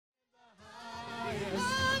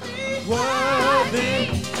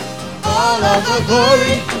all of the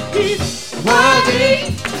glory. He's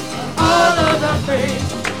worthy of all of the praise.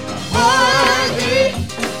 Worthy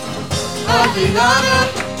of the honor.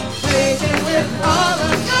 Praise Him with all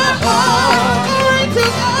of your heart. Glory to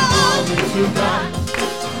God.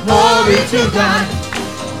 Glory to God.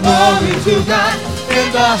 Glory to God in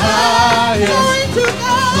the highest. Glory to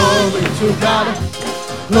God. Glory to God.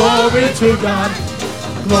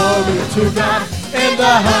 Glory to God in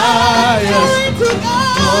the highest. Glory to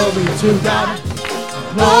God.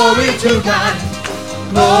 Glory to God.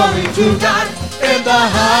 Glory to God in the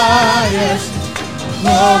highest.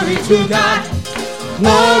 Glory to God.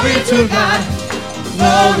 Glory to God.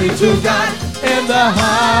 Glory to God in the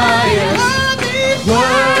highest.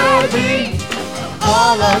 Worthy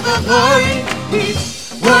all of the glory. He's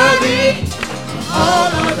worthy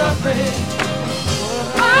all of the praise.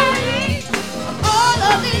 Worthy all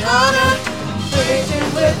of the honor. Praise Him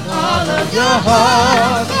with all of your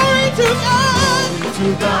heart. Glory to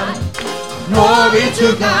God. Glory to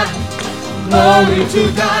God. Glory to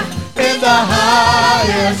God in the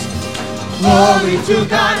highest. Glory to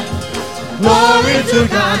God. Glory to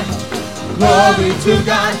God. Glory to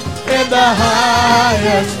God in the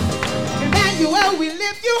highest. Emmanuel, we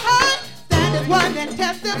lift you high. Stand as one and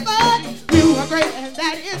testify. You are great, and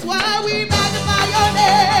that is why we magnify your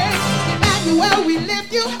name. Emmanuel, we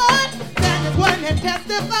lift you high. Stand as one and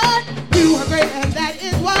testify. You are great, and that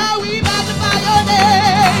is why we magnify your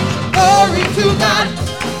name. Glory to God.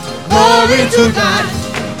 Glory to God.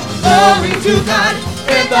 Glory to God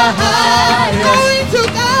in the highest. Glory to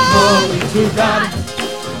God. Glory to God.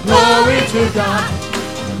 Glory to God.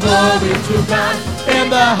 Glory to God in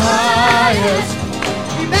the highest.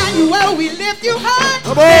 Emmanuel, we lift you high.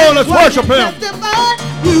 Come on, let's worship Him.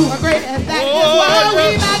 You are great, and that is why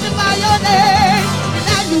we magnify your name.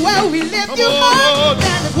 Emmanuel, we lift you high.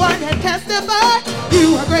 That is one and testify.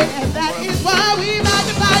 You are great, and that is why we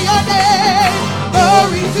magnify your name.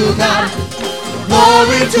 Glory to God.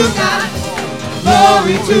 Glory to God.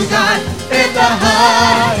 Glory to God in the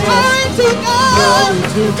highest. Glory to God. Glory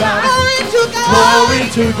to God. Glory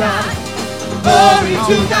to God. Glory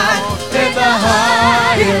to God in the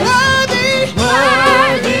highest.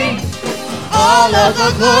 Worthy all of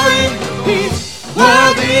the glory. He's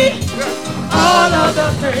worthy all of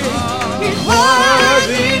the praise. He's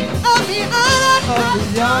worthy of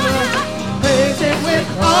the honor. Praise Him with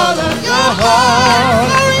all of your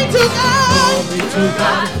heart. Glory to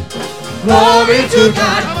God. Glory to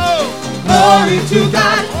God. Glory to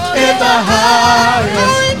God in the highest.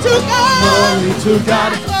 Glory to God.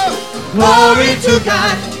 Glory to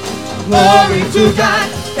God. Glory to God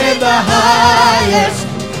in the highest.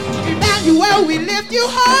 Emmanuel, we lift you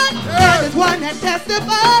high. That is one that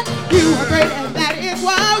testifies. You are great, and that is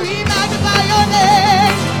why we magnify your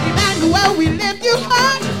name. Emmanuel, we lift you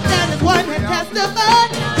high. That is one that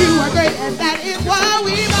testifies. You are great, and that is why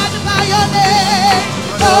we magnify your name.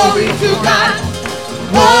 Glory to God.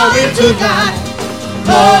 Glory to God.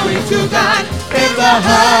 Glory to God in the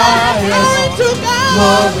highest.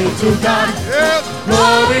 Glory to God.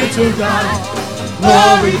 Glory to God.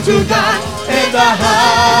 Glory to God in the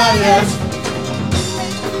highest.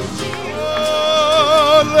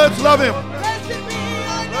 Oh, let's love Him.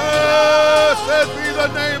 Blessed be the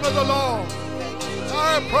name of the Lord.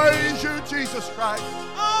 I praise you, Jesus Christ.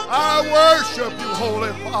 I worship you,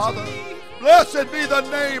 Holy Father. Blessed be the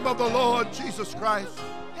name of the Lord Jesus Christ.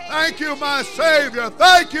 Thank you, my Savior.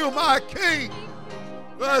 Thank you, my King.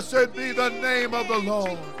 Blessed be the name of the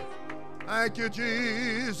Lord. Thank you,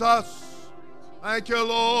 Jesus. Thank you,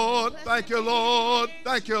 Lord. Thank you, Lord.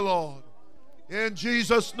 Thank you, Lord. In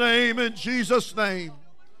Jesus' name, in Jesus' name.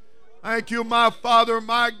 Thank you, my Father,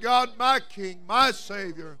 my God, my King, my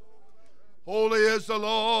Savior. Holy is the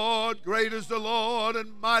Lord, great is the Lord,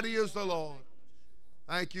 and mighty is the Lord.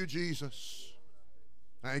 Thank you, Jesus.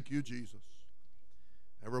 Thank you, Jesus.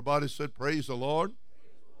 Everybody said, praise the Lord.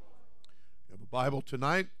 You have a Bible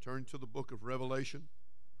tonight? Turn to the book of Revelation.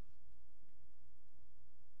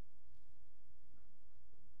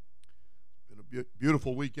 Been a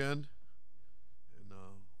beautiful weekend, and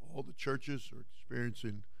all the churches are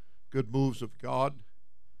experiencing good moves of God.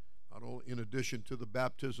 Not only in addition to the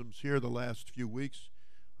baptisms here the last few weeks,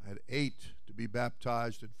 I had 8 to be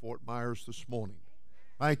baptized in Fort Myers this morning.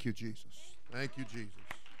 Thank you, Jesus. Thank you, Jesus.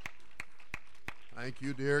 Thank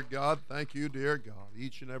you, dear God. Thank you, dear God.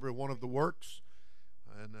 Each and every one of the works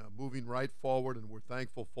and moving right forward, and we're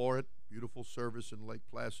thankful for it. Beautiful service in Lake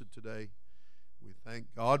Placid today. We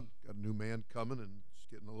thank God. Got a new man coming, and it's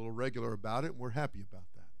getting a little regular about it, and we're happy about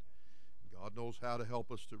that. God knows how to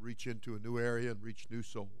help us to reach into a new area and reach new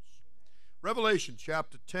souls. Revelation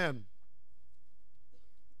chapter 10.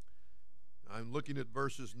 I'm looking at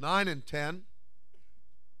verses 9 and 10.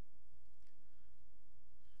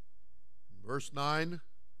 Verse 9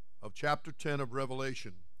 of chapter 10 of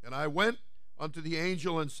Revelation. And I went unto the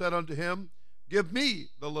angel and said unto him, Give me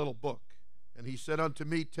the little book. And he said unto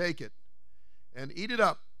me, Take it, and eat it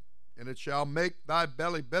up, and it shall make thy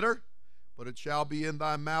belly bitter, but it shall be in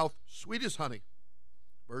thy mouth sweet as honey.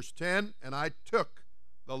 Verse 10, And I took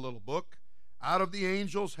the little book out of the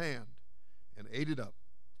angel's hand, and ate it up.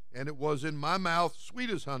 And it was in my mouth sweet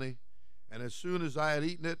as honey, and as soon as I had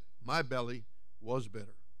eaten it, my belly was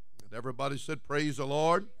bitter. And everybody said, Praise the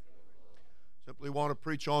Lord. Simply want to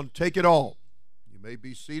preach on Take It All. You may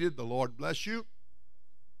be seated. The Lord bless you.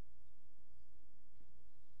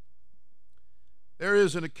 There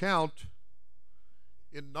is an account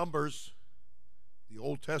in Numbers, the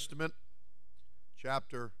Old Testament,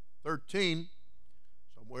 chapter 13,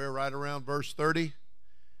 somewhere right around verse 30.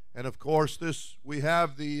 And of course, we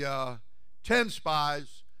have the 10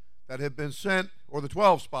 spies that have been sent, or the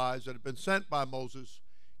 12 spies that have been sent by Moses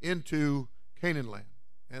into Canaan land.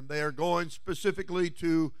 And they are going specifically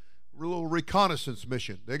to a little reconnaissance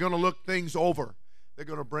mission. They're going to look things over. They're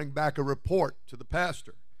going to bring back a report to the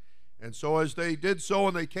pastor. And so as they did so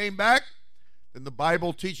and they came back, then the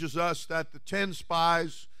Bible teaches us that the 10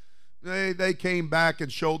 spies, they came back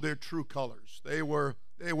and showed their true colors. They were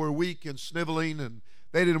weak and sniveling, and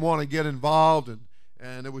they didn't want to get involved,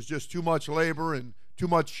 and it was just too much labor and too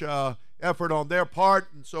much effort on their part.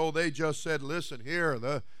 And so they just said, Listen, here,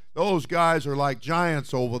 those guys are like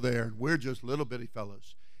giants over there, and we're just little bitty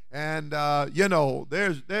fellas. And, it's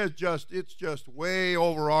just way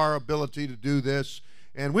over our ability to do this.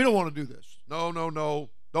 And we don't want to do this. No,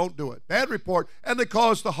 don't do it. Bad report. And they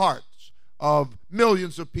caused the hearts of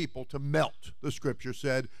millions of people to melt, the scripture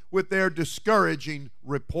said, with their discouraging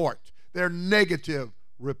report, their negative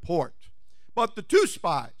report. But the 2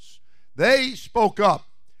 spies, they spoke up.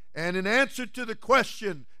 And in answer to the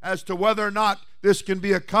question as to whether or not this can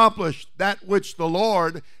be accomplished, that which the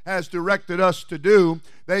Lord has directed us to do,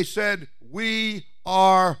 they said, We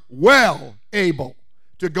are well able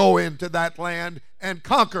to go into that land and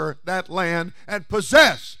conquer that land and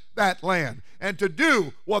possess that land and to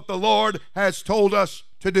do what the Lord has told us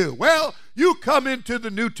to do. Well, you come into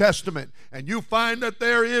the New Testament and you find that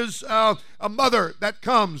there is a mother that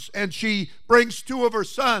comes and she brings 2 of her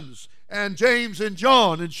sons, and James and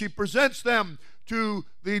John, and she presents them to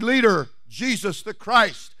the leader, Jesus the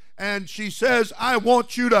Christ, and she says, I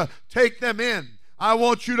want you to take them in. I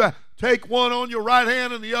want you to take one on your right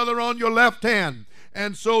hand and the other on your left hand.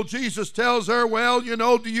 And so Jesus tells her, Well,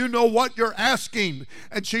 do you know what you're asking?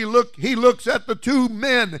 And he looks at the 2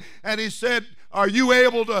 men and he said, Are you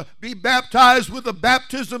able to be baptized with the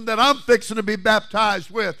baptism that I'm fixing to be baptized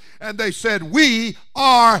with? And they said, We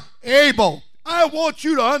are able. I want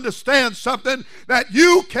you to understand something, that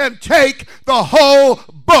you can take the whole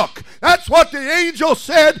book. That's what the angel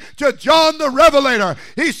said to John the Revelator.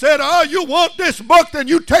 He said, you want this book? Then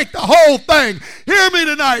you take the whole thing. Hear me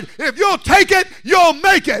tonight. If you'll take it, you'll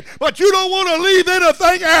make it. But you don't want to leave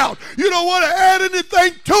anything out. You don't want to add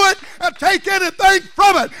anything to it and take anything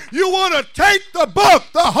from it. You want to take the book,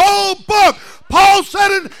 the whole book. Paul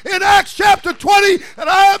said in Acts chapter 20, and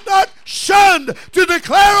I have not shunned to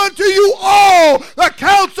declare unto you all the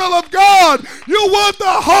counsel of God. You want the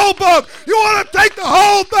whole book. You want to take the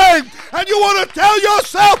whole thing, and you want to tell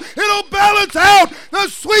yourself it'll balance out the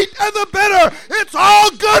sweet and the bitter. It's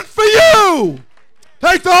all good for you.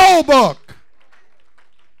 Take the whole book.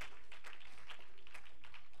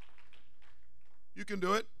 You can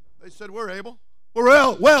do it. They said, we're able.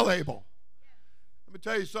 We're well able. Let me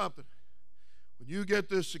tell you something. When you get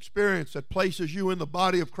this experience that places you in the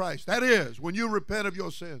body of Christ, that is, when you repent of your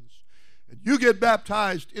sins and you get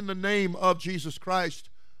baptized in the name of Jesus Christ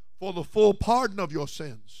for the full pardon of your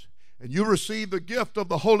sins, and you receive the gift of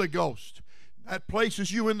the Holy Ghost, that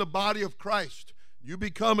places you in the body of Christ. You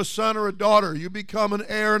become a son or a daughter. You become an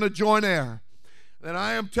heir and a joint heir. And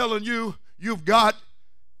I am telling you, you've got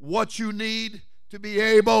what you need to be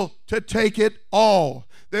able to take it all.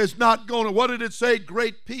 There's not going to, what did it say?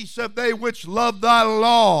 Great peace have they which love thy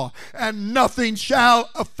law, and nothing shall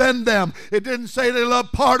offend them. It didn't say they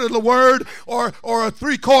love part of the word or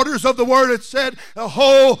 3/4 of the word. It said the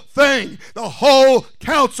whole thing, the whole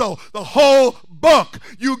counsel, the whole book.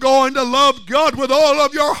 You're going to love God with all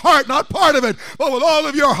of your heart, not part of it, but with all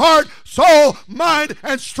of your heart, soul, mind,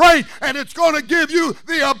 and strength. And it's going to give you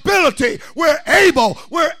the ability. We're able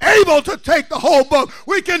to take the whole book.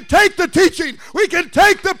 We can take the teaching. We can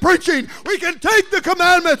take the preaching. We can take the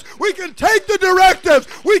commandments. We can take the directives.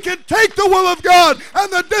 We can take the will of God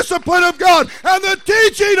and the discipline of God and the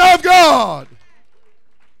teaching of God.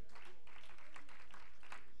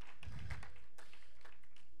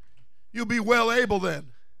 You'll be well able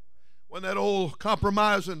then when that old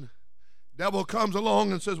compromising devil comes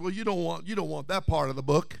along and says, well, you don't want that part of the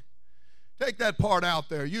book. Take that part out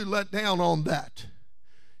there. You let down on that.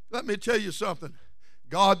 Let me tell you something.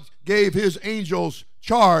 God gave his angels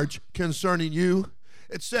charge concerning you.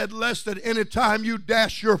 It said, lest at any time you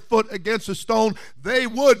dash your foot against a stone, they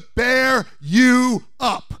would bear you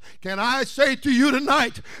up. Can I say to you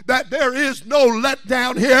tonight that there is no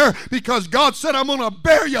letdown here, because God said, I'm going to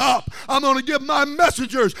bear you up. I'm going to give my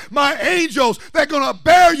messengers, my angels, they're going to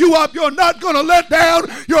bear you up. You're not going to let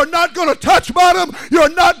down. You're not going to touch bottom.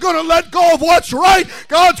 You're not going to let go of what's right.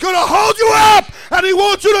 God's going to hold you up, and he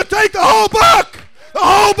wants you to take the whole book. The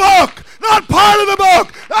whole book. Not part of the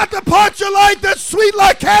book. Not the part you like that's sweet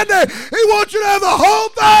like candy. He wants you to have the whole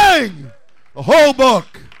thing. The whole book.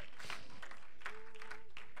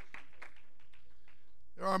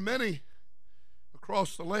 There are many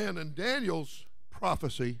across the land, and Daniel's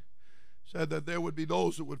prophecy said that there would be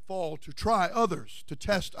those that would fall to try others, to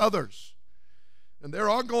test others. And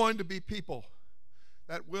there are going to be people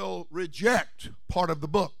that will reject part of the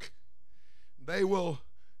book. They will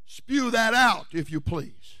spew that out, if you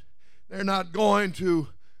please. They're not going to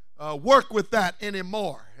work with that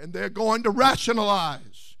anymore. And they're going to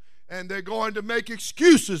rationalize. And they're going to make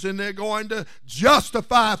excuses. And they're going to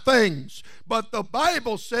justify things. But the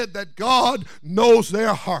Bible said that God knows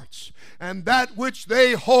their hearts. And that which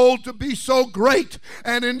they hold to be so great.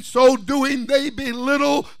 And in so doing, they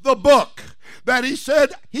belittle the book. That he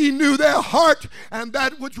said he knew their heart, and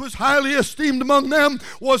that which was highly esteemed among them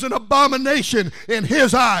was an abomination in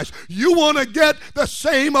his eyes. You want to get the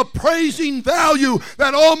same appraising value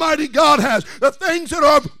that Almighty God has, the things that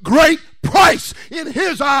are of great price in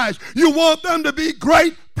his eyes. You want them to be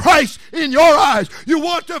great price in your eyes. You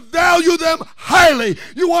want to value them highly.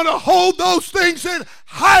 You want to hold those things in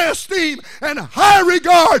high esteem and high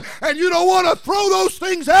regard, and you don't want to throw those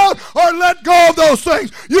things out or let go of those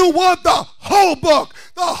things. You want the whole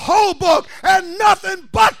book, and nothing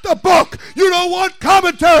but the book. You don't want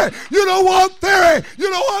commentary. You don't want theory. You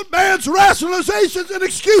don't want man's rationalizations and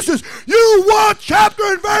excuses. You want chapter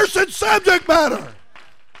and verse and subject matter.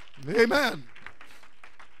 Amen.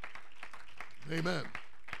 Amen.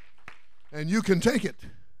 And you can take it.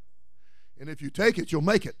 And if you take it, you'll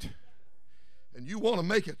make it. And you want to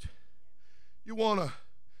make it. You want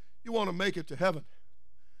to make it to heaven.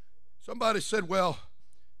 Somebody said, well,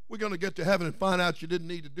 we're going to get to heaven and find out you didn't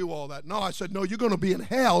need to do all that. No, I said, no, you're going to be in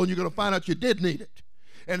hell and you're going to find out you did need it.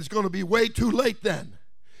 And it's going to be way too late then.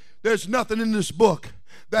 There's nothing in this book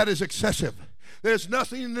that is excessive. There's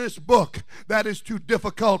nothing in this book that is too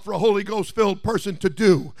difficult for a Holy Ghost-filled person to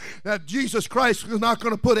do. That Jesus Christ is not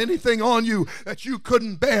going to put anything on you that you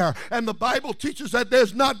couldn't bear. And the Bible teaches that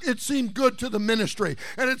it seemed good to the ministry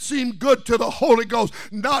and it seemed good to the Holy Ghost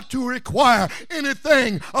not to require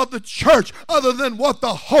anything of the church other than what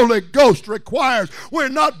the Holy Ghost requires. We're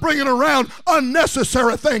not bringing around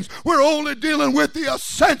unnecessary things. We're only dealing with the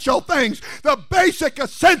essential things, the basic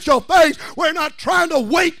essential things. We're not trying to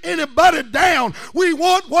weight anybody down. We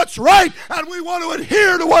want what's right, and we want to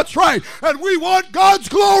adhere to what's right, and we want God's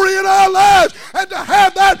glory in our lives. And to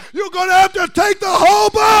have that, you're going to have to take the whole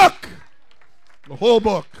book. The whole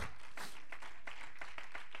book.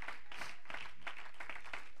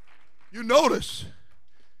 You notice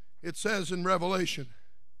it says in Revelation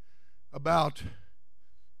about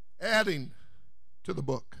adding to the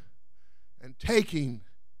book and taking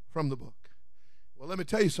from the book. Well, let me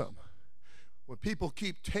tell you something. When people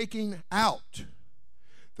keep taking out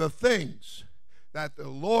the things that the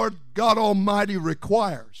Lord God Almighty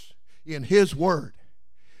requires in his word,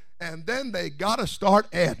 and then they got to start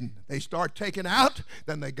adding. They start taking out,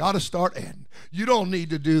 then they got to start adding. You don't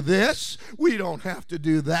need to do this. We don't have to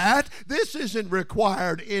do that. This isn't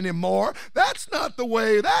required anymore. That's not the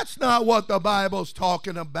way. That's not what the Bible's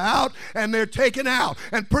talking about. And they're taken out.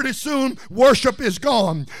 And pretty soon, worship is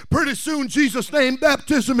gone. Pretty soon, Jesus' name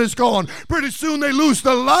baptism is gone. Pretty soon, they lose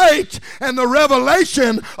the light and the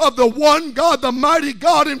revelation of the one God, the mighty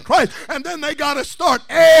God in Christ. And then they got to start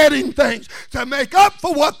adding things to make up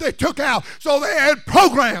for what they took out. So they add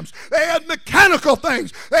programs. They add mechanical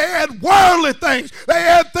things. They add worldly things. They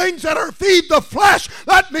add things that are feed the flesh.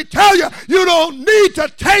 Let me tell you, you don't need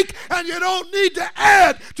to take and you don't need to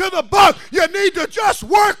add to the book. You need to just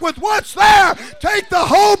work with what's there. Take the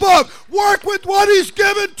whole book. Work with what he's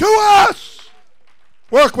given to us.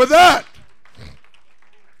 Work with that.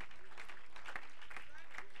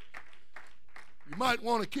 You might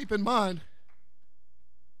want to keep in mind.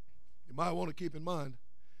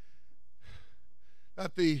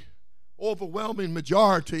 That the overwhelming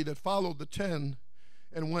majority that followed the 10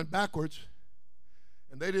 and went backwards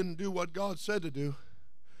and they didn't do what God said to do.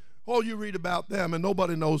 All you read about them, and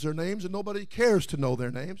nobody knows their names, and nobody cares to know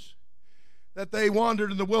their names, that they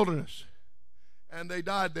wandered in the wilderness, and they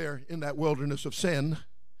died there in that wilderness of sin.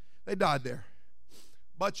 They died there.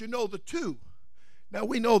 But you know the two. Now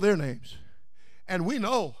we know their names, and we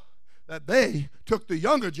know that they took the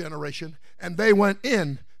younger generation, and they went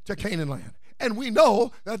in to Canaan land. And we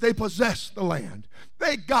know that they possessed the land.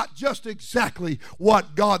 They got just exactly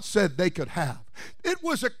what God said they could have. It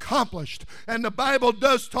was accomplished. And the Bible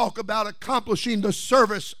does talk about accomplishing the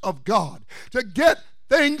service of God. To get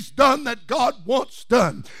things done that God wants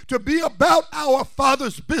done. To be about our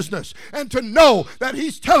Father's business. And to know that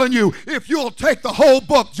He's telling you, if you'll take the whole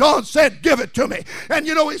book, John said, give it to me. And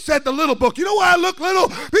you know, He said the little book. You know why I look little?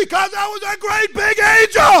 Because I was a great big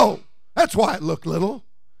angel. That's why it looked little.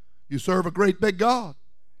 You serve a great big God.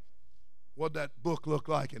 What'd that book look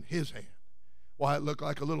like in His hand? Why, it looked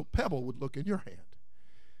like a little pebble would look in your hand.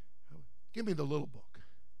 Give me the little book.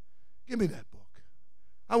 Give me that book.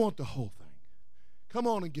 I want the whole thing. Come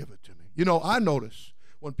on and give it to me. You know, I notice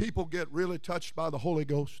when people get really touched by the Holy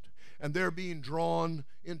Ghost and they're being drawn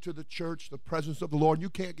into the church, the presence of the Lord. You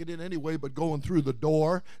can't get in anyway but going through the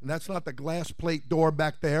door, and that's not the glass plate door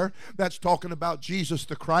back there. That's talking about Jesus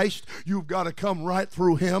the Christ. You've got to come right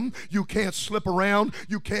through Him. You can't slip around.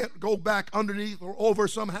 You can't go back underneath or over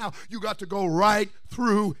somehow. You got to go right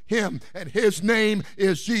through Him, and His name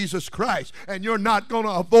is Jesus Christ. And you're not going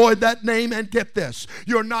to avoid that name and get this.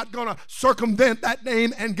 You're not going to circumvent that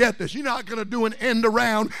name and get this. You're not going to do an end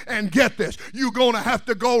around and get this. You're going to have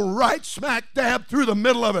to go right smack dab through the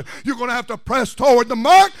middle of it. You're going to have to press toward the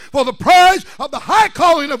mark for the prize of the high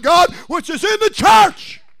calling of God, which is in the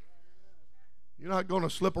church. You're not going to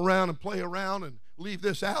slip around and play around and leave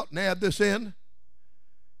this out and add this in.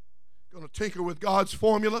 Going to tinker with God's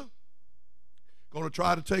formula. Going to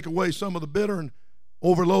try to take away some of the bitter and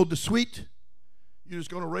overload the sweet. You're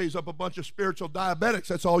just going to raise up a bunch of spiritual diabetics.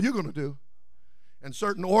 That's all you're going to do. And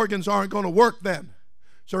certain organs aren't going to work then.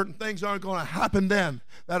 Certain things aren't going to happen then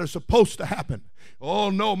that are supposed to happen. Oh,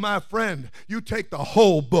 no, my friend. You take the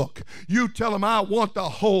whole book. You tell them, I want the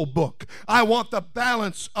whole book. I want the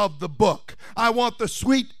balance of the book. I want the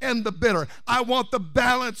sweet and the bitter. I want the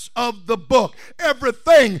balance of the book.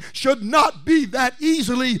 Everything should not be that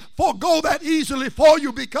easily, go that easily for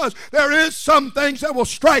you, because there is some things that will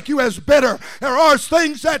strike you as bitter. There are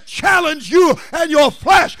things that challenge you and your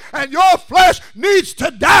flesh needs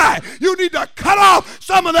to die. You need to cut off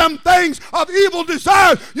some of them things of evil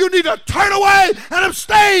desire. You need to turn away and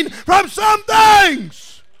abstain from some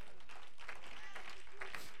things.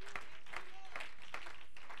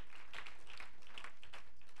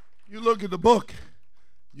 You look at the book,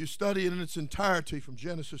 you study it in its entirety from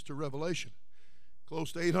Genesis to Revelation.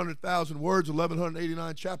 Close to 800,000 words,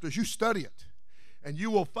 1,189 chapters. You study it, and you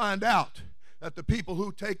will find out that the people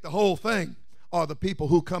who take the whole thing are the people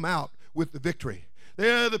who come out with the victory.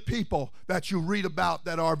 They're the people that you read about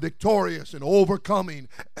that are victorious and overcoming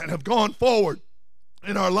and have gone forward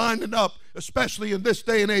and are lining up, especially in this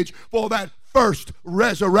day and age, for that first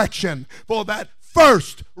resurrection, for that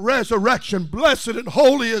first resurrection. Blessed and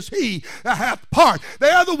holy is he that hath part. They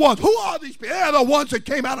are the ones. Who are these people? They are the ones that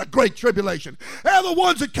came out of great tribulation. They're the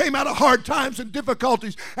ones that came out of hard times and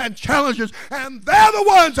difficulties and challenges. And they're the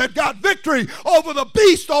ones that got victory over the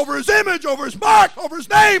beast, over his image, over his mark, over his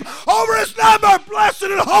name, over his number. Blessed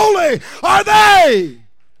and holy are they.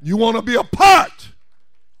 You want to be a part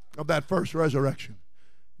of that first resurrection.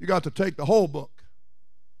 You got to take the whole book.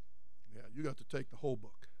 Yeah, you got to take the whole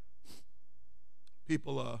book.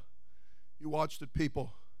 People, you watch the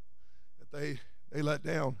people that they let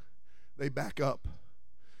down, they back up,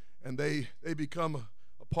 and they become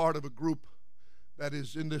a part of a group that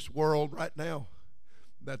is in this world right now,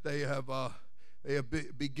 that they have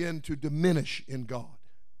begin to diminish in God,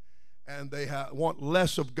 and they want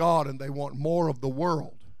less of God and they want more of the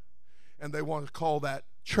world, and they want to call that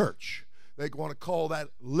church. They want to call that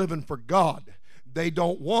living for God. They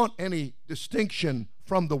don't want any distinction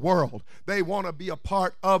from the world. They want to be a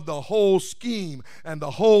part of the whole scheme and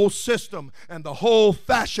the whole system and the whole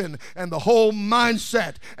fashion and the whole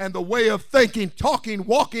mindset and the way of thinking, talking,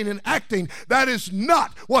 walking, and acting. That is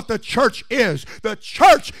not what the church is. The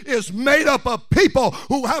church is made up of people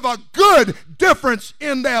who have a good difference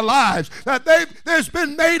in their lives, that there's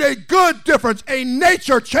been made a good difference, a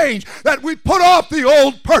nature change, that we put off the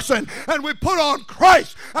old person and we put on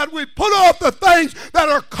Christ, and we put off the things that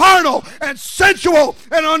are carnal and sensual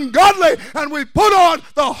and ungodly, and we put on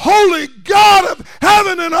the holy God of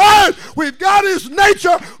heaven and earth. We've got his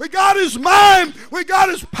nature, we got his mind, we got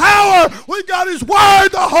his power, we got his word,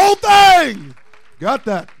 the whole thing. Got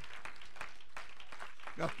that?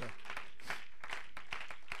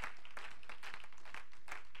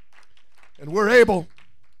 And we're able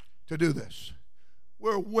to do this.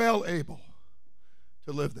 We're well able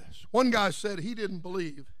to live this. One guy said he didn't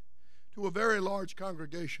believe, to a very large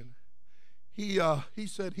congregation, he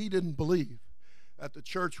said he didn't believe that the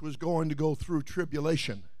church was going to go through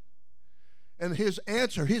tribulation. And his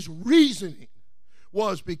answer, his reasoning,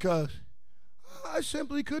 was because I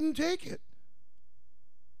simply couldn't take it.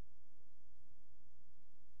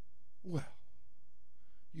 Well,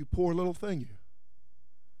 you poor little thing,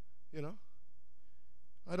 you know.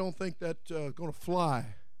 I don't think that's going to fly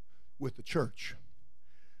with the church.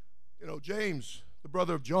 You know, James, the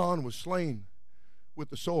brother of John, was slain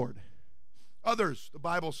with the sword. Others, the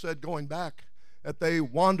Bible said, going back, that they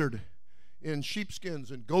wandered in sheepskins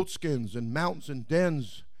and goatskins and mountains and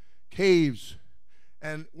dens, caves.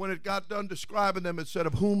 And when it got done describing them, it said,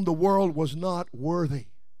 of whom the world was not worthy.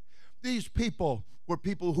 These people were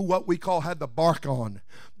people who, what we call, had the bark on.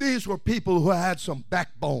 These were people who had some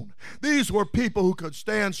backbone. These were people who could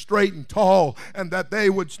stand straight and tall, and that they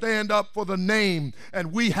would stand up for the name.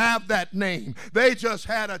 And we have that name. They just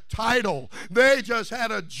had a title. They just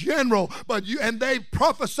had a general. And they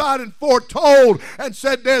prophesied and foretold and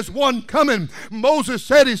said, there's one coming. Moses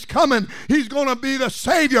said he's coming. He's going to be the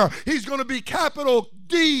Savior. He's going to be capital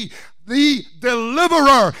D, the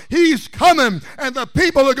deliverer. He's coming, and the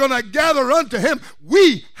people are going to gather unto him.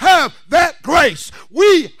 We have that grace.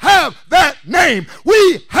 We have that name.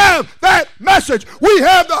 We have that message. We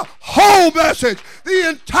have the whole message, the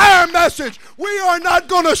entire message. We are not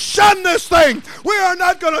going to shun this thing. We are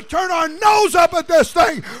not going to turn our nose up at this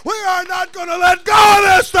thing. We are not going to let go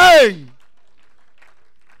of this thing,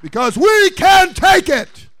 because we can take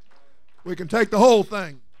it. We can take the whole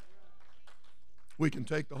thing. We can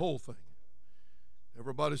take the whole thing.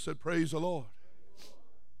 Everybody said, praise the Lord.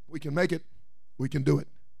 We can make it. We can do it.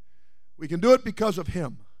 We can do it because of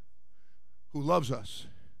him who loves us.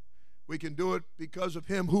 We can do it because of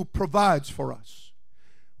him who provides for us.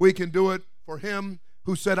 We can do it for him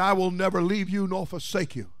who said, I will never leave you nor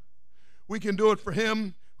forsake you. We can do it for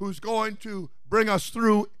him who's going to bring us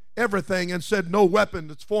through everything and said, no weapon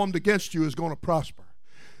that's formed against you is going to prosper.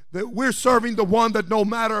 That we're serving the one that no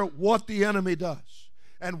matter what the enemy does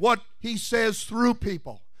and what he says through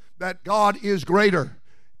people, that God is greater.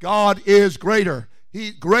 God is greater.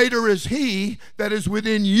 Greater is he that is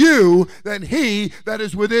within you than he that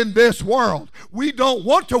is within this world. We don't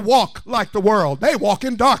want to walk like the world. They walk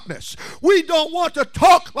in darkness. We don't want to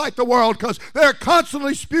talk like the world because they're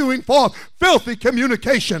constantly spewing forth filthy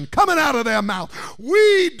communication coming out of their mouth.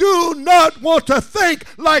 We do not want to think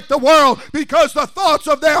like the world because the thoughts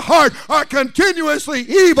of their heart are continuously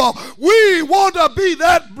evil. We want to be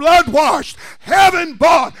that blood-washed,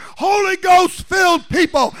 heaven-bought, Holy Ghost-filled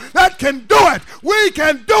people that can do it. We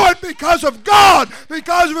can do it because of God,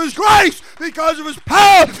 because of his grace, because of his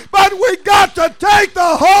power. But we got to take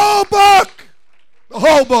the whole book. The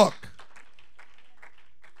whole book.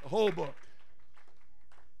 The whole book.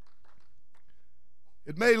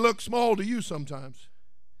 It may look small to you sometimes,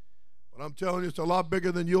 but I'm telling you, it's a lot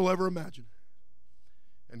bigger than you'll ever imagine.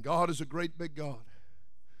 And God is a great big God.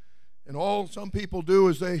 And all some people do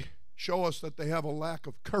is they show us that they have a lack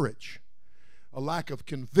of courage, a lack of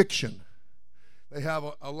conviction. They have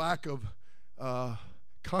a lack of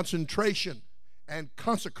concentration and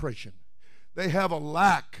consecration. They have a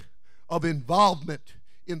lack of involvement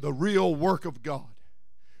in the real work of God.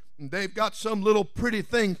 And they've got some little pretty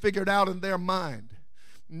thing figured out in their mind.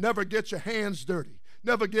 Never get your hands dirty.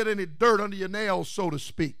 Never get any dirt under your nails, so to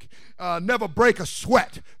speak. Never break a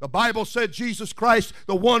sweat. The Bible said Jesus Christ,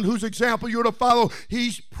 the one whose example you're to follow,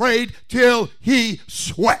 he prayed till he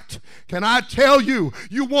sweat. Can I tell you,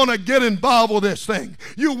 you want to get involved with this thing.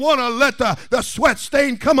 You want to let the sweat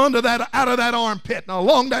stain come out of that armpit and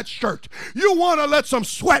along that shirt. You want to let some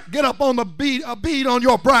sweat get up on a bead on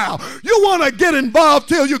your brow. You want to get involved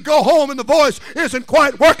till you go home and the voice isn't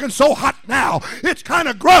quite working so hot now. It's kind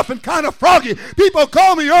of gruff and kind of froggy. People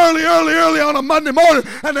call me early on a Monday morning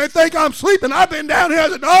and they think I'm sleeping. I've been down here. I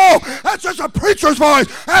said, no, that's just a preacher's voice.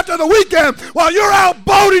 After the weekend, while you're out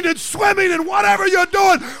boating and swimming and whatever you're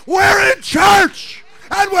doing, we're in church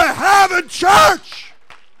and we're having church.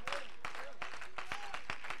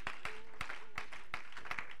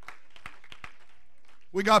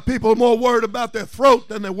 We got people more worried about their throat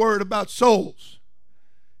than they're worried about souls.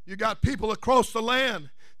 You got people across the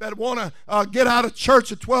land that want to get out of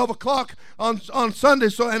church at 12 o'clock on Sunday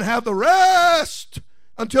and have the rest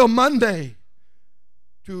until Monday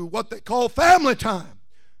to what they call family time.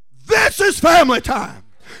 This is family time.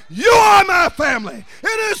 You are my family.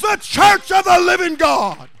 It is the church of the living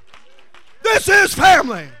God. This is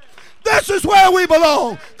family. This is where we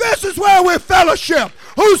belong. This is where we fellowship.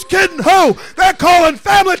 Who's kidding who? They're calling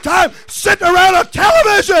family time, sitting around a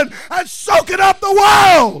television and soaking up the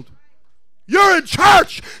world. You're in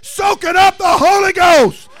church, soaking up the Holy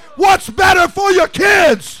Ghost. What's better for your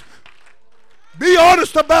kids? Be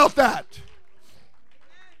honest about that.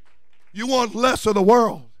 You want less of the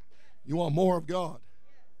world. You want more of God.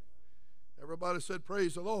 Everybody said,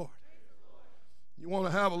 praise the Lord. You want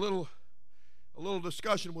to have a little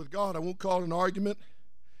discussion with God. I won't call it an argument.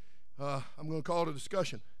 I'm going to call it a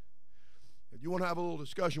discussion. If you want to have a little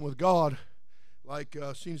discussion with God, like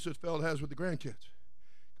Sina Sitfeld has with the grandkids.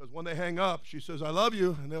 Because when they hang up, she says, I love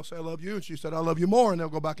you, and they'll say, I love you, and she said, I love you more, and they'll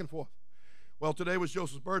go back and forth. Well, today was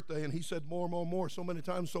Joseph's birthday, and he said more so many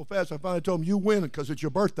times so fast, I finally told him, you win because it's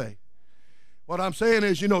your birthday. What I'm saying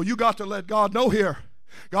is, you got to let God know here.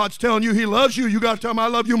 God's telling you he loves you. You got to tell him I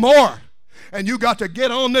love you more. And you got to get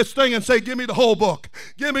on this thing and say, give me the whole book.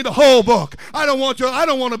 Give me the whole book. I don't want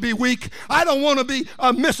to be weak. I don't want to be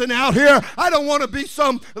missing out here. I don't want to be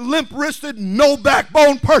some limp-wristed, no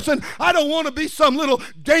backbone person. I don't want to be some little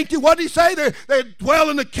dainty, what did he say? They dwell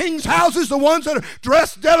in the king's houses, the ones that are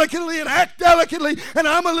dressed delicately and act delicately, and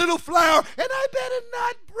I'm a little flower, and I better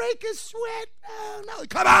not break a sweat. No,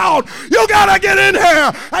 come on. You got to get in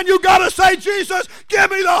here, and you got to say, Jesus, give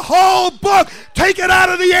me the whole book. Take it out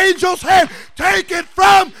of the angel's hand. Take it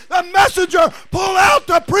from the messenger. Pull out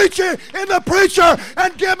the preacher in the preacher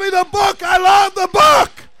and give me the book. I love the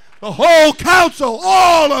book. The whole counsel,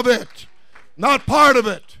 all of it, not part of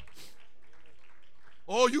it.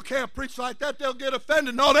 Oh, you can't preach like that. They'll get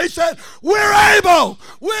offended. No, they said, we're able.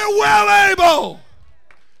 We're well able.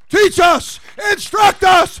 Teach us, instruct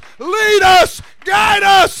us, lead us, guide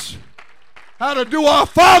us how to do our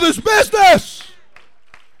Father's business.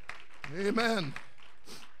 Amen.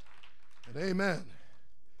 And amen.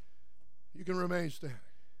 You can remain standing.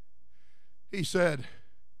 He said,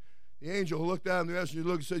 the angel looked down, the messenger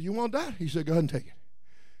looked and said, you want that? He said, go ahead and take it.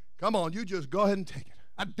 Come on, you just go ahead and take it.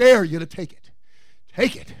 I dare you to take it.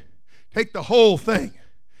 Take it. Take the whole thing.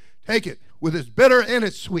 Take it with its bitter and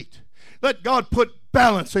its sweet. Let God put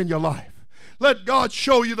balance in your life. Let God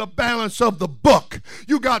show you the balance of the book.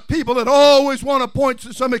 You got people that always want to point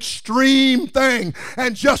to some extreme thing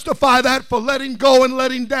and justify that for letting go and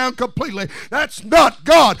letting down completely. That's not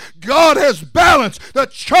God. God has balance. The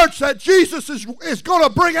church that Jesus is going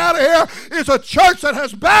to bring out of here is a church that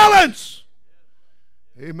has balance.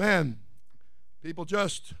 Amen. People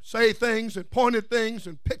just say things and point at things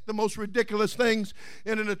and pick the most ridiculous things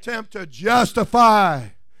in an attempt to justify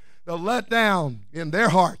the letdown in their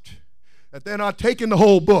heart. That they're not taking the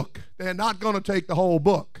whole book. They're not going to take the whole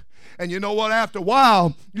book. And you know what? After a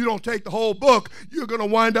while, you don't take the whole book, you're going to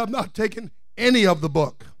wind up not taking any of the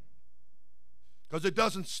book. Because it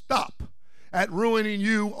doesn't stop at ruining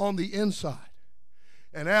you on the inside.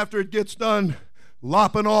 And after it gets done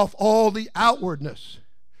lopping off all the outwardness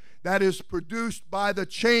that is produced by the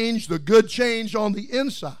change, the good change on the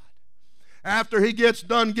inside, after he gets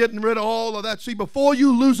done getting rid of all of that, see, before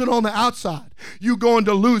you lose it on the outside, you're going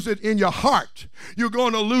to lose it in your heart. You're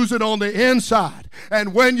going to lose it on the inside.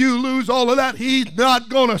 And when you lose all of that, he's not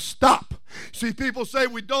going to stop. See, people say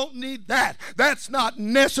we don't need that. That's not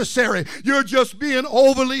necessary. You're just being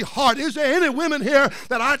overly hard. Is there any women here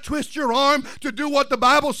that I twist your arm to do what the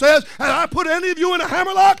Bible says and I put any of you in a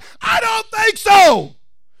hammerlock? I don't think so.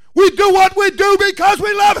 We do what we do because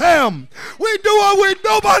we love him. We do what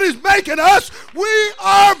nobody's making us. We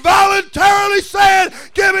are voluntarily saying,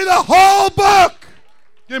 give me the whole book.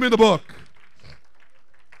 Give me the book.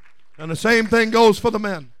 And the same thing goes for the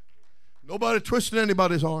men. Nobody twisting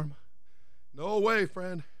anybody's arm. No way,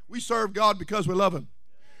 friend. We serve God because we love him.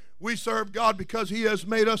 We serve God because he has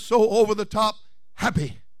made us so over the top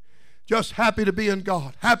happy. Just happy to be in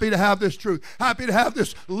God, happy to have this truth, happy to have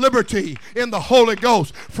this liberty in the Holy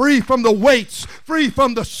Ghost, free from the weights, free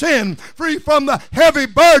from the sin, free from the heavy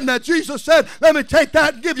burden that Jesus said, let me take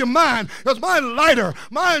that and give you mine, because mine's lighter,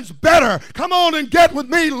 mine's better. Come on and get with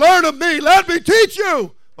me, learn of me, let me teach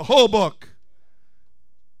you the whole book.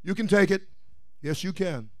 You can take it. Yes, you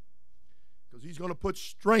can. Because he's going to put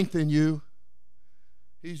strength in you.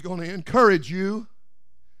 He's going to encourage you.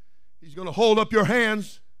 He's going to hold up your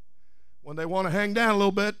hands when they want to hang down a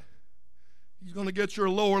little bit. He's going to get your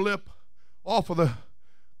lower lip off of the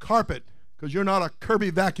carpet because you're not a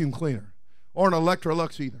Kirby vacuum cleaner or an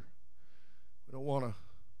Electrolux either. We don't want to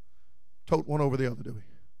tote one over the other, do we?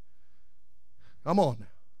 Come on now.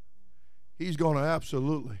 He's going to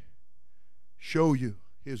absolutely show you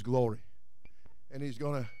his glory. And he's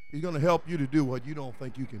going to help you to do what you don't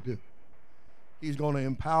think you can do. He's going to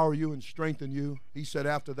empower you and strengthen you. He said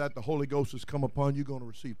after that, the Holy Ghost has come upon you, you're going to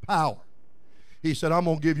receive power. He said, I'm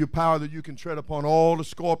going to give you power that you can tread upon all the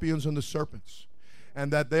scorpions and the serpents,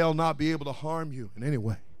 and that they'll not be able to harm you in any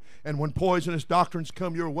way. And when poisonous doctrines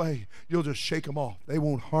come your way, you'll just shake them off. They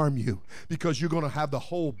won't harm you because you're going to have the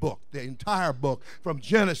whole book, the entire book, from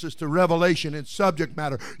Genesis to Revelation in subject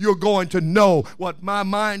matter. You're going to know what my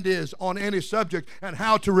mind is on any subject and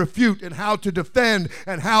how to refute and how to defend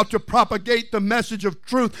and how to propagate the message of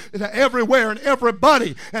truth to everywhere and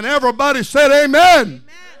everybody. And everybody said amen. Amen.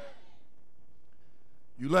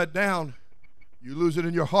 You let down, you lose it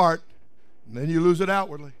in your heart, and then you lose it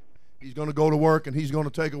outwardly. He's going to go to work, and he's going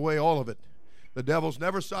to take away all of it. The devil's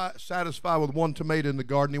never satisfied with one tomato in the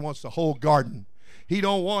garden. He wants the whole garden. He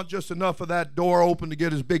don't want just enough of that door open to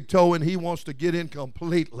get his big toe in. He wants to get in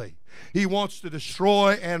completely. He wants to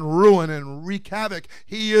destroy and ruin and wreak havoc.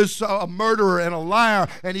 He is a murderer and a liar,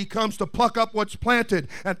 and he comes to pluck up what's planted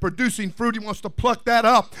and producing fruit. He wants to pluck that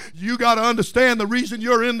up. You got to understand the reason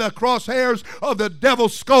you're in the crosshairs of the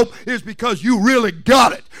devil's scope is because you really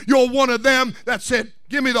got it. You're one of them that said,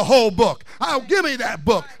 give me the whole book. Give me that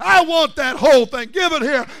book. I want that whole thing. Give it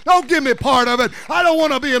here. Don't give me part of it. I don't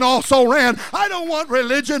want to be an also-ran. I don't want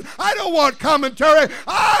religion. I don't want commentary.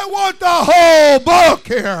 I want the whole book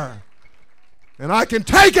here. And I can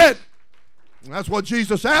take it. And that's what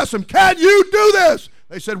Jesus asked them. Can you do this?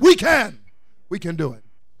 They said, we can. We can do it.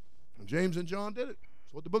 And James and John did it.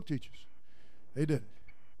 That's what the book teaches. They did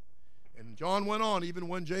it. And John went on even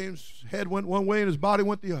when James' head went one way and his body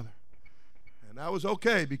went the other. And that was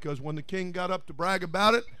okay, because when the king got up to brag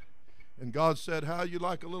about it, and God said, how you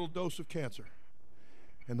like a little dose of cancer?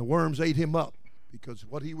 And the worms ate him up, because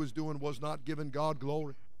what he was doing was not giving God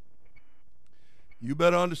glory. You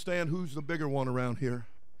better understand who's the bigger one around here.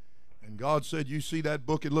 And God said, you see that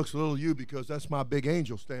book, it looks a little you, because that's my big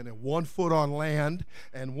angel standing 1 foot on land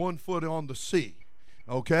and 1 foot on the sea.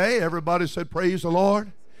 Okay, everybody said, praise the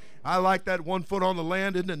Lord. I like that 1 foot on the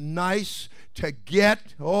land. Isn't it nice to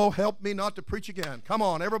get? Oh, help me not to preach again. Come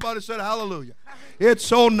on, everybody said hallelujah. It's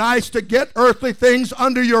so nice to get earthly things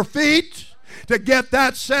under your feet, to get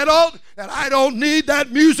that settled, that I don't need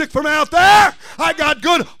that music from out there. I got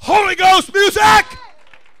good Holy Ghost music.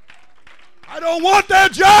 I don't want their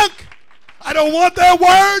junk. I don't want their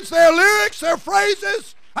words, their lyrics, their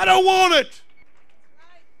phrases. I don't want it.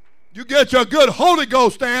 You get your good Holy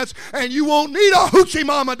Ghost dance, and you won't need a hoochie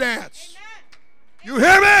mama dance. You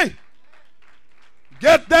hear me?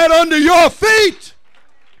 Get that under your feet.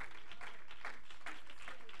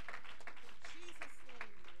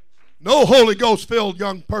 No Holy Ghost-filled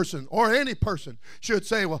young person or any person should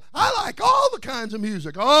say, well, I like all the kinds of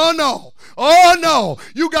music. Oh, no. Oh, no.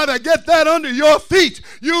 You got to get that under your feet.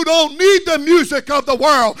 You don't need the music of the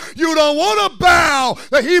world. You don't want to bow.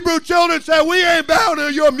 The Hebrew children said, we ain't bowing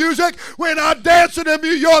to your music. We're not dancing to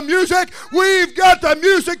your music. We've got the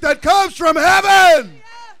music that comes from heaven.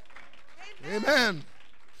 Amen.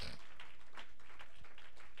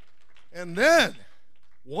 And then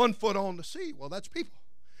 1 foot on the sea. Well, that's people.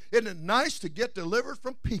 Isn't it nice to get delivered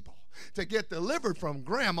from people? To get delivered from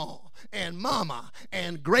grandma and mama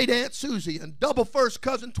and great Aunt Susie and double first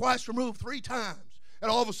cousin twice removed 3 times.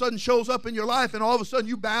 And all of a sudden shows up in your life, and all of a sudden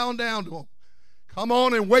you bow down to them. Come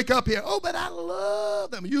on and wake up here. Oh, but I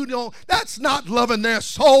love them. You know, that's not loving their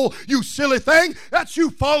soul, you silly thing. That's you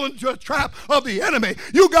falling into a trap of the enemy.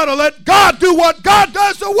 You got to let God do what God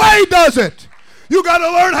does the way He does it. You got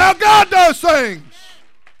to learn how God does things.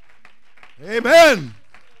 Amen.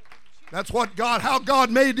 That's how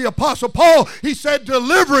God made the Apostle Paul. He said,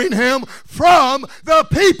 delivering him from the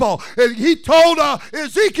people. And he told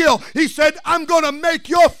Ezekiel, he said, I'm going to make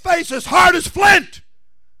your face as hard as flint,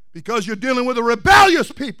 because you're dealing with a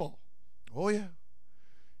rebellious people. Oh, yeah.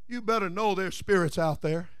 You better know there's spirits out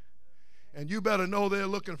there. And you better know they're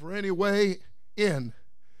looking for any way in.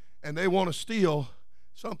 And they want to steal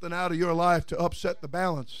something out of your life to upset the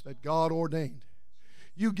balance that God ordained.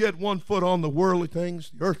 You get 1 foot on the worldly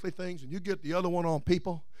things, the earthly things, and you get the other one on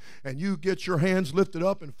people, and you get your hands lifted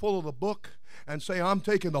up and full of the book and say, I'm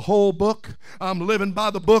taking the whole book. I'm living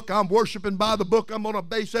by the book. I'm worshiping by the book. I'm going to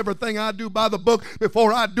base everything I do by the book.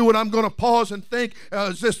 Before I do it, I'm going to pause and think,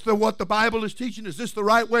 is this what the Bible is teaching? Is this the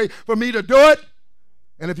right way for me to do it?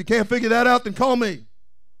 And if you can't figure that out, then call me.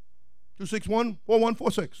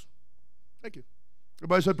 261-4146. Thank you.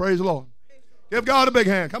 Everybody said, praise the Lord. Give God a big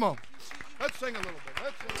hand. Come on. Let's sing a little bit.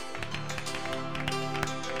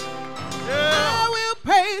 Yeah. I will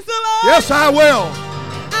praise the Lord. Yes, I will.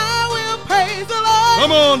 I will praise the Lord.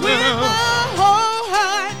 Come on now. With my whole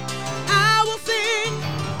heart, I will sing.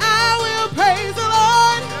 I will praise the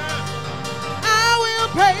Lord. Yes. I will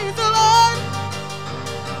praise the Lord.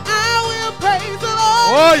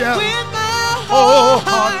 Oh, yeah. With my whole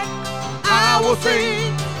heart, I will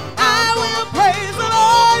sing. I will praise the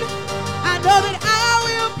Lord. I know that I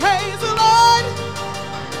will praise the Lord.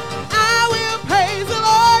 I will praise the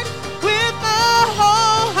Lord. With my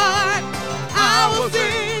whole heart, I will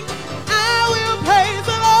sing. I will praise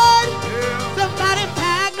the Lord. Somebody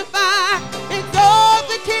magnify, exalt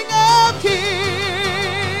the King of Kings.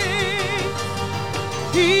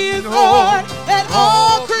 He is Lord, let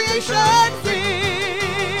all creation sing.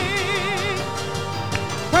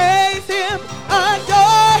 Praise Him,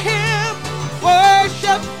 adore Him,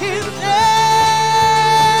 worship His name.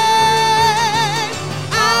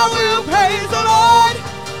 I will praise the Lord.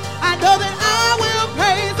 I know that I will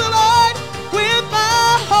praise the Lord with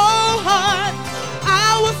my whole heart.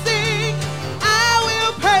 I will sing. I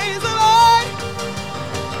will praise the Lord.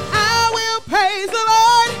 I will praise the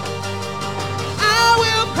Lord. I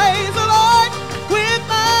will praise the Lord with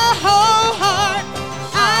my whole heart.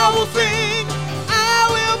 I will sing. I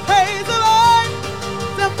will praise the Lord.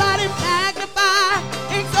 Somebody magnify,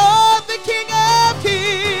 exalt the King of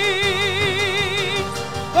Kings.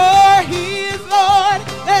 For He is Lord,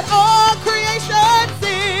 let all creation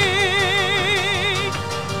sing.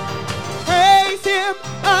 Praise Him,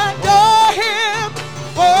 adore Him,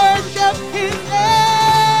 worship His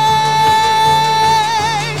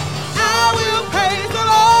name. I will praise the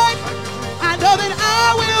Lord. I know that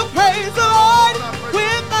I will praise the Lord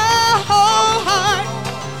with my whole heart.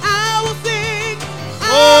 I will sing.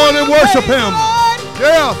 Oh, and worship Him.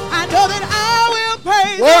 Yeah. I know that I will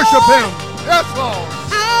praise Worship the Lord. Him. Yes, Lord.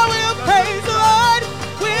 I will praise